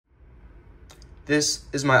This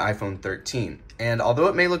is my iPhone 13, and although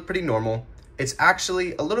it may look pretty normal, it's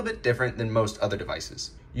actually a little bit different than most other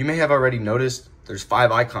devices. You may have already noticed there's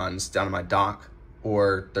 5 icons down in my dock,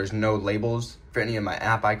 or there's no labels for any of my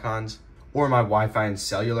app icons, or my Wi-Fi and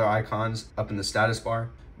cellular icons up in the status bar.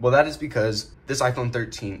 Well, that is because this iPhone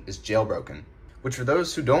 13 is jailbroken, which for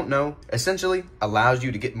those who don't know, essentially allows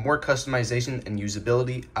you to get more customization and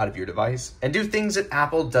usability out of your device and do things that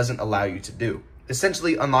Apple doesn't allow you to do,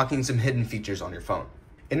 essentially unlocking some hidden features on your phone.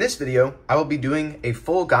 In this video, I will be doing a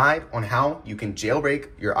full guide on how you can jailbreak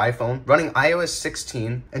your iPhone running iOS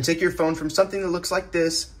 16 and take your phone from something that looks like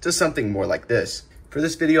this to something more like this. For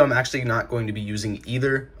this video, I'm actually not going to be using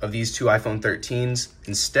either of these two iPhone 13s.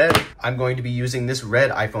 Instead, I'm going to be using this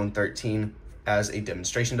red iPhone 13 as a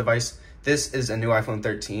demonstration device. This is a new iPhone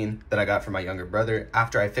 13 that I got from my younger brother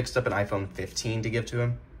after I fixed up an iPhone 15 to give to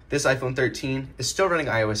him. This iPhone 13 is still running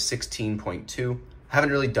iOS 16.2. I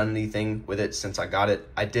haven't really done anything with it since I got it.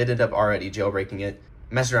 I did end up already jailbreaking it,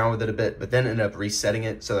 messed around with it a bit, but then ended up resetting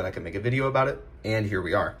it so that I could make a video about it. And here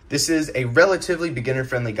we are. This is a relatively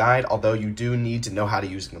beginner-friendly guide, although you do need to know how to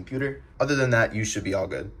use a computer. Other than that, you should be all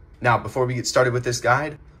good. Now, before we get started with this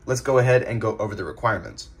guide, let's go ahead and go over the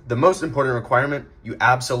requirements. The most important requirement, you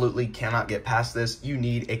absolutely cannot get past this. You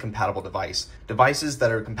need a compatible device. Devices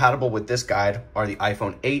that are compatible with this guide are the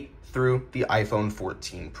iPhone 8 through the iPhone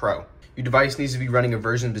 14 Pro. Your device needs to be running a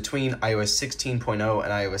version between iOS 16.0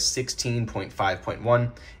 and iOS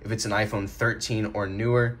 16.5.1. If it's an iPhone 13 or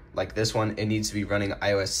newer, like this one, it needs to be running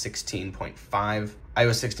iOS 16.5. iOS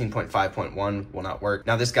 16.5.1 will not work.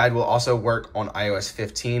 Now, this guide will also work on iOS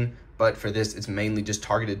 15, but for this, it's mainly just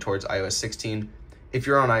targeted towards iOS 16. If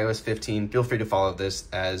you're on iOS 15, feel free to follow this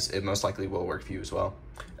as it most likely will work for you as well.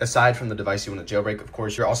 Aside from the device you want to jailbreak, of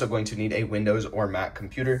course, you're also going to need a Windows or Mac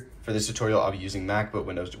computer. For this tutorial, I'll be using Mac, but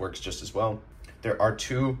Windows works just as well. There are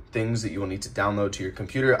 2 things that you will need to download to your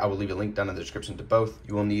computer. I will leave a link down in the description to both.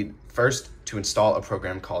 You will need first to install a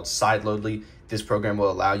program called Sideloadly. This program will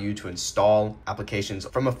allow you to install applications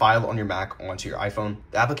from a file on your Mac onto your iPhone.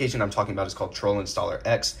 The application I'm talking about is called Troll Installer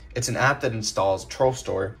X. It's an app that installs Troll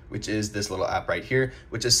Store, which is this little app right here,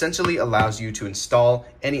 which essentially allows you to install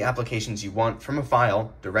any applications you want from a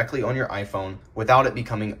file directly on your iPhone without it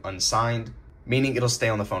becoming unsigned, meaning it'll stay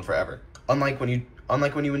on the phone forever. Unlike when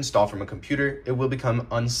you install from a computer, it will become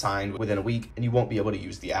unsigned within a week and you won't be able to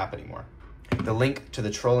use the app anymore. The link to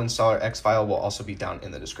the Troll Installer X file will also be down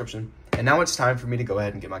in the description. And now it's time for me to go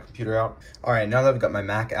ahead and get my computer out. All right, now that I've got my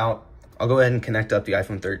Mac out, I'll go ahead and connect up the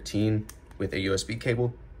iPhone 13 with a USB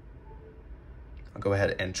cable. I'll go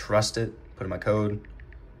ahead and trust it, put in my code.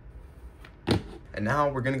 And now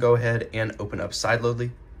we're gonna go ahead and open up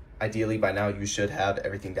Sideloadly. Ideally, by now you should have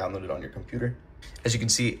everything downloaded on your computer. As you can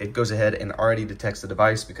see, it goes ahead and already detects the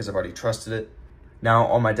device because I've already trusted it. Now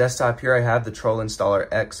on my desktop here, I have the Troll Installer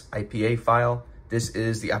X IPA file. This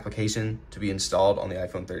is the application to be installed on the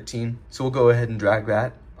iPhone 13. So we'll go ahead and drag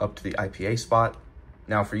that up to the IPA spot.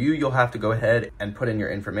 Now for you, you'll have to go ahead and put in your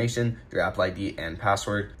information, your Apple ID and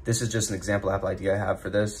password. This is just an example Apple ID I have for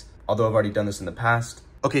this, although I've already done this in the past.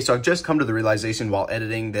 Okay, so I've just come to the realization while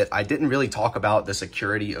editing that I didn't really talk about the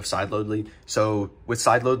security of Sideloadly. So with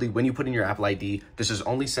Sideloadly, when you put in your Apple ID, this is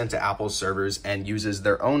only sent to Apple's servers and uses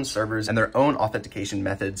their own servers and their own authentication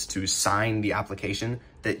methods to sign the application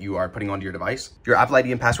that you are putting onto your device. Your Apple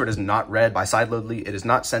ID and password is not read by Sideloadly. It is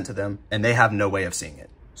not sent to them and they have no way of seeing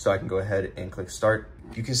it. So I can go ahead and click start.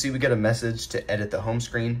 You can see we get a message to edit the home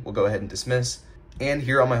screen. We'll go ahead and dismiss. And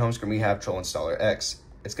here on my home screen, we have Troll Installer X.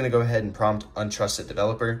 It's going to go ahead and prompt untrusted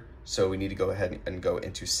developer. So we need to go ahead and go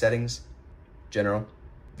into settings, general,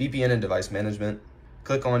 VPN and device management,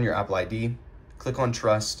 click on your Apple ID, click on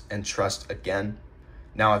trust and trust again.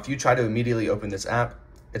 Now, if you try to immediately open this app,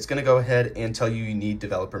 it's going to go ahead and tell you need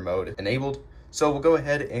developer mode enabled. So we'll go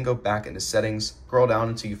ahead and go back into settings, scroll down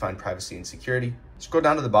until you find privacy and security. Scroll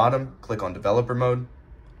down to the bottom, click on developer mode,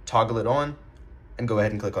 toggle it on, and go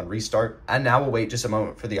ahead and click on restart. And now we'll wait just a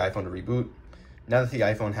moment for the iPhone to reboot. Now that the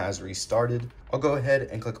iPhone has restarted, I'll go ahead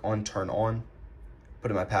and click on turn on,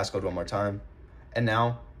 put in my passcode one more time. And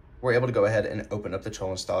now we're able to go ahead and open up the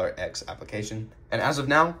Troll Installer X application. And as of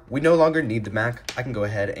now, we no longer need the Mac. I can go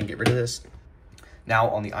ahead and get rid of this. Now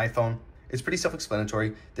on the iPhone, it's pretty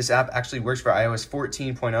self-explanatory. This app actually works for iOS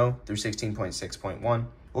 14.0 through 16.6.1.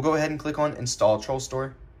 We'll go ahead and click on Install Troll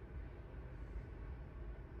Store.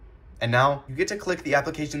 And now you get to click the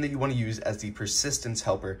application that you want to use as the persistence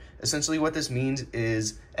helper. Essentially what this means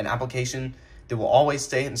is an application that will always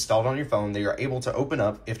stay installed on your phone that you're able to open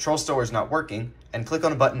up if Troll Store is not working and click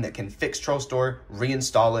on a button that can fix Troll Store,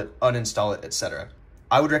 reinstall it, uninstall it, etc.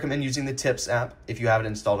 I would recommend using the Tips app if you have it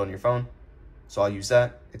installed on your phone. so I'll use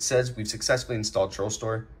that. It says we've successfully installed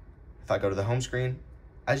TrollStore. If I go to the home screen,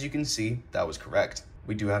 as you can see, that was correct.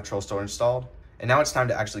 We do have TrollStore installed. And now it's time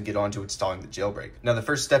to actually get on to installing the jailbreak. Now the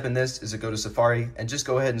first step in this is to go to Safari and just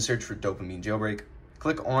go ahead and search for dopamine jailbreak.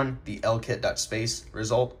 Click on the lkit.space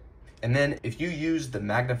result. And then if you use the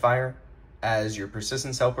magnifier as your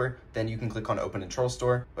persistence helper, then you can click on open in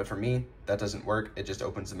TrollStore. But for me, that doesn't work. It just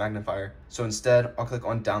opens the magnifier. So instead, I'll click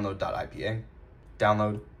on download.ipa,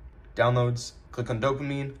 download, downloads, click on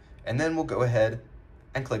dopamine, and then we'll go ahead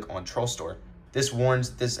and click on TrollStore. This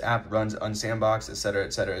warns this app runs unsandboxed, etc.,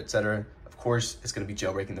 etc., etc. Of course, it's going to be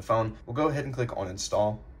jailbreaking the phone. We'll go ahead and click on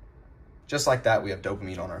install. Just like that, we have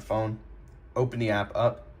dopamine on our phone. Open the app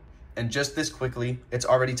up, and just this quickly, it's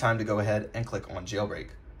already time to go ahead and click on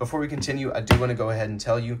jailbreak. Before we continue, I do want to go ahead and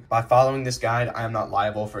tell you, by following this guide, I am not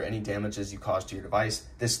liable for any damages you cause to your device.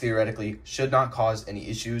 This theoretically should not cause any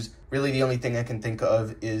issues. Really, the only thing I can think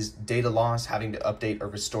of is data loss, having to update or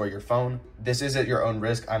restore your phone. This is at your own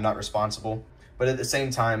risk. I'm not responsible. But at the same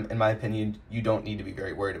time, in my opinion, you don't need to be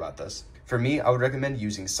very worried about this. For me, I would recommend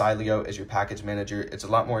using Sileo as your package manager. It's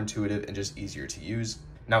a lot more intuitive and just easier to use.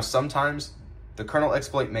 Now, sometimes the kernel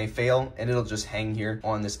exploit may fail and it'll just hang here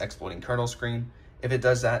on this exploiting kernel screen. If it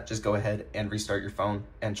does that, just go ahead and restart your phone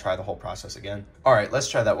and try the whole process again. All right, let's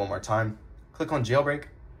try that one more time. Click on jailbreak.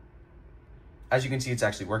 As you can see, it's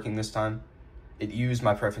actually working this time. It used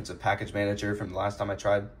my preference of package manager from the last time I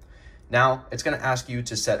tried. Now, it's gonna ask you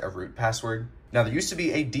to set a root password. Now, there used to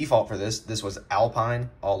be a default for this. This was Alpine,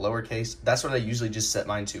 all lowercase. That's what I usually just set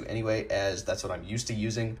mine to anyway, as that's what I'm used to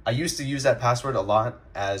using. I used to use that password a lot,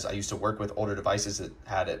 as I used to work with older devices that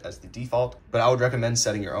had it as the default, but I would recommend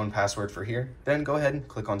setting your own password for here. Then go ahead and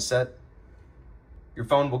click on set. Your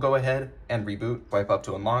phone will go ahead and reboot, swipe up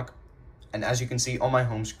to unlock. And as you can see on my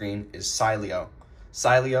home screen is Sileo.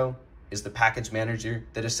 Sileo is the package manager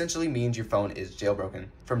that essentially means your phone is jailbroken.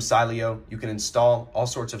 From Sileo, you can install all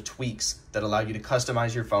sorts of tweaks that allow you to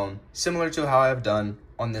customize your phone, similar to how I've done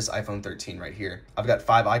on this iPhone 13 right here. I've got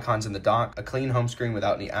 5 icons in the dock, a clean home screen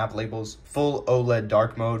without any app labels, full OLED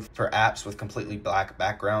dark mode for apps with completely black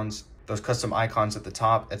backgrounds, those custom icons at the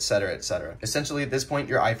top, etc., etc. Essentially, at this point,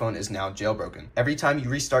 your iPhone is now jailbroken. Every time you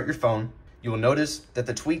restart your phone, you will notice that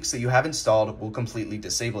the tweaks that you have installed will completely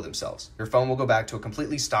disable themselves. Your phone will go back to a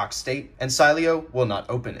completely stock state, and Sileo will not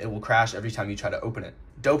open. It will crash every time you try to open it.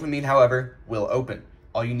 Dopamine, however, will open.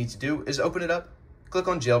 All you need to do is open it up, click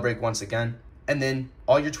on jailbreak once again, and then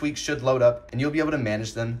all your tweaks should load up, and you'll be able to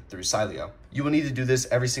manage them through Sileo. You will need to do this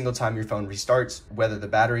every single time your phone restarts, whether the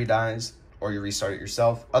battery dies or you restart it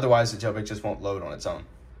yourself. Otherwise, the jailbreak just won't load on its own.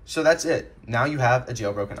 So that's it. Now you have a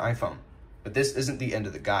jailbroken iPhone. But this isn't the end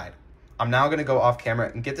of the guide. I'm now going to go off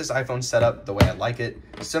camera and get this iPhone set up the way I like it,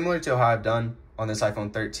 similar to how I've done on this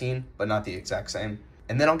iPhone 13, but not the exact same.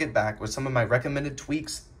 And then I'll get back with some of my recommended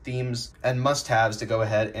tweaks, themes, and must-haves to go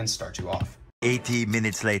ahead and start you off. 80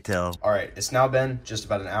 minutes later. All right, it's now been just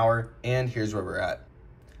about an hour, and here's where we're at.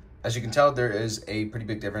 As you can tell, there is a pretty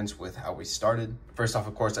big difference with how we started. First off,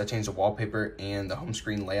 of course, I changed the wallpaper and the home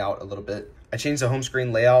screen layout a little bit. I changed the home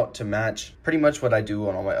screen layout to match pretty much what I do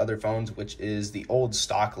on all my other phones, which is the old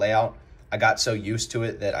stock layout. I got so used to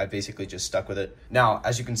it that I basically just stuck with it. Now,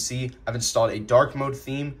 as you can see, I've installed a dark mode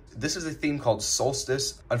theme. This is a theme called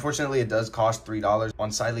Solstice. Unfortunately, it does cost $3 on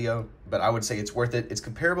Sileo, but I would say it's worth it. It's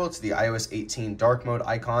comparable to the iOS 18 dark mode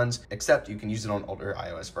icons, except you can use it on older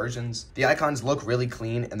iOS versions. The icons look really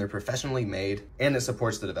clean and they're professionally made, and it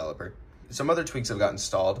supports the developer. Some other tweaks I've got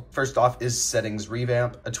installed. First off is Settings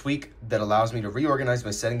Revamp, a tweak that allows me to reorganize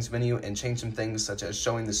my settings menu and change some things such as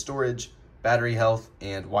showing the storage, battery health,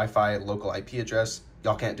 and Wi-Fi local IP address.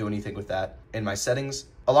 Y'all can't do anything with that in my settings,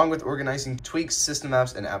 along with organizing tweaks, system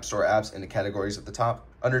apps, and app store apps into categories at the top.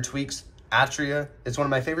 Under tweaks, Atria is one of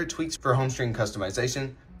my favorite tweaks for home screen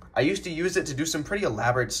customization. I used to use it to do some pretty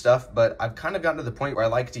elaborate stuff, but I've kind of gotten to the point where I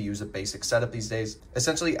like to use a basic setup these days.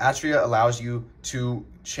 Essentially, Atria allows you to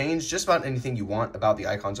change just about anything you want about the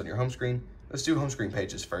icons on your home screen. Let's do home screen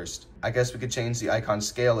pages first. I guess we could change the icon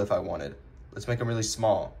scale if I wanted. Let's make them really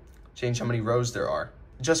small. Change how many rows there are,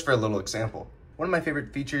 just for a little example. One of my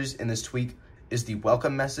favorite features in this tweak is the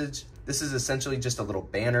welcome message. This is essentially just a little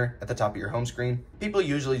banner at the top of your home screen. People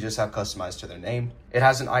usually just have customized to their name. It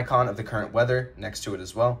has an icon of the current weather next to it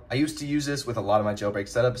as well. I used to use this with a lot of my jailbreak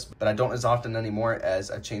setups, but I don't as often anymore as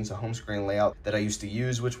I've changed the home screen layout that I used to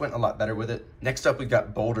use, which went a lot better with it. Next up, we've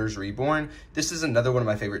got Boulders Reborn. This is another one of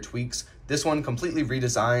my favorite tweaks. This one completely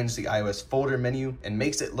redesigns the iOS folder menu and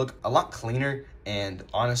makes it look a lot cleaner, and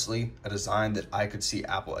honestly, a design that I could see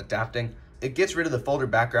Apple adapting. It gets rid of the folder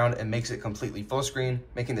background and makes it completely full screen,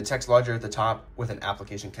 making the text larger at the top with an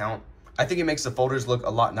application count. I think it makes the folders look a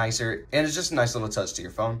lot nicer, and it's just a nice little touch to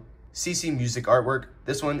your phone. CC Music Artwork.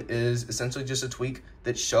 This one is essentially just a tweak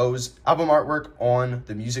that shows album artwork on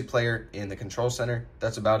the music player in the control center.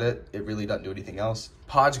 That's about it. It really doesn't do anything else.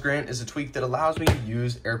 Pods Grant is a tweak that allows me to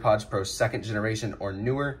use AirPods Pro 2nd generation or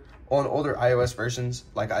newer on older iOS versions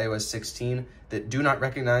like iOS 16 that do not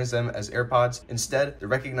recognize them as AirPods. Instead, they're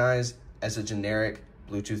recognized as a generic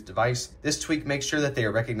Bluetooth device. This tweak makes sure that they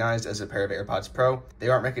are recognized as a pair of AirPods Pro. They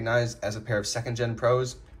aren't recognized as a pair of 2nd gen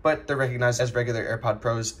Pros, but they're recognized as regular AirPod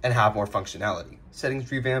Pros and have more functionality.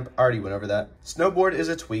 Settings revamp, I already went over that. Snowboard is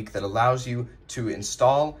a tweak that allows you to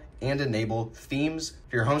install and enable themes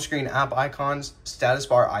for your home screen app icons, status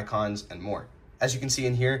bar icons, and more. As you can see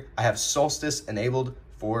in here, I have Solstice enabled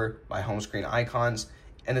for my home screen icons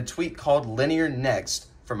and a tweak called Linear Next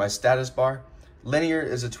for my status bar. Linear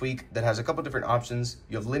is a tweak that has a couple different options.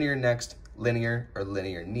 You have Linear Next, Linear, or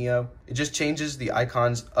Linear Neo. It just changes the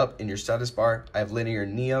icons up in your status bar. I have Linear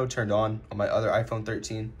Neo turned on my other iPhone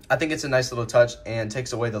 13. I think it's a nice little touch and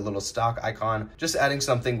takes away the little stock icon, just adding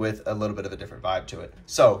something with a little bit of a different vibe to it.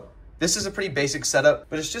 So this is a pretty basic setup,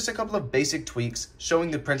 but it's just a couple of basic tweaks showing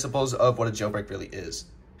the principles of what a jailbreak really is.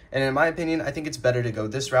 And in my opinion, I think it's better to go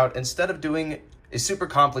this route instead of doing a super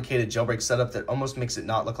complicated jailbreak setup that almost makes it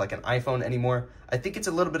not look like an iPhone anymore. I think it's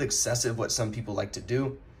a little bit excessive what some people like to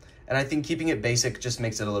do, and I think keeping it basic just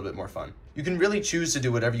makes it a little bit more fun. You can really choose to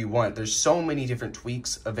do whatever you want. There's so many different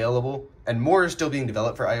tweaks available, and more are still being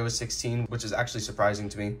developed for iOS 16, which is actually surprising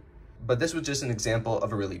to me. But this was just an example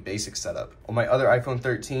of a really basic setup. On my other iPhone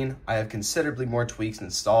 13, I have considerably more tweaks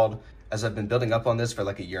installed as I've been building up on this for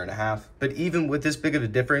like a year and a half. But even with this big of a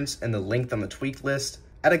difference in the length on the tweak list,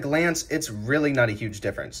 at a glance, it's really not a huge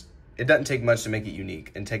difference. It doesn't take much to make it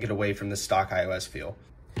unique and take it away from the stock iOS feel.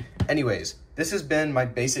 Anyways, this has been my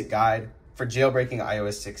basic guide for jailbreaking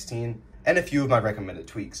iOS 16 and a few of my recommended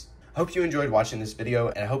tweaks. I hope you enjoyed watching this video,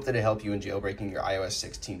 and I hope that it helped you in jailbreaking your iOS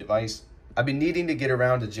 16 device. I've been needing to get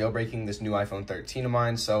around to jailbreaking this new iPhone 13 of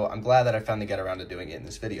mine, so I'm glad that I finally got around to doing it in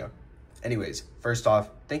this video. Anyways, first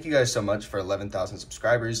off, thank you guys so much for 11,000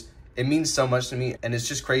 subscribers. It means so much to me, and it's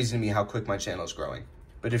just crazy to me how quick my channel is growing.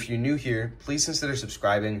 But if you're new here, please consider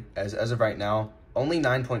subscribing, as of right now, only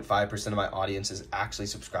 9.5% of my audience is actually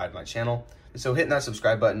subscribed to my channel. So hitting that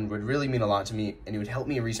subscribe button would really mean a lot to me, and it would help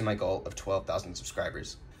me reach my goal of 12,000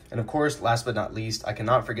 subscribers. And of course, last but not least, I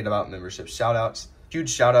cannot forget about membership shoutouts. Huge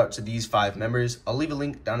shout out to these 5 members. I'll leave a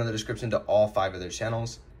link down in the description to all 5 of their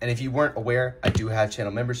channels. And if you weren't aware, I do have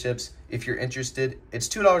channel memberships. If you're interested, it's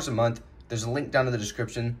 $2 a month. There's a link down in the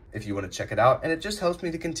description if you want to check it out, and it just helps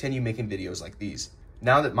me to continue making videos like these.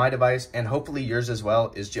 Now that my device, and hopefully yours as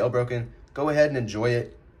well, is jailbroken, go ahead and enjoy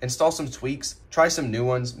it. Install some tweaks, try some new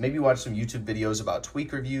ones, maybe watch some YouTube videos about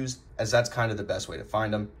tweak reviews, as that's kind of the best way to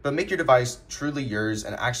find them. But make your device truly yours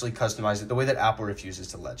and actually customize it the way that Apple refuses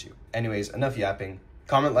to let you. Anyways, enough yapping.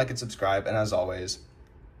 Comment, like, and subscribe, and as always,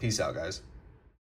 peace out, guys.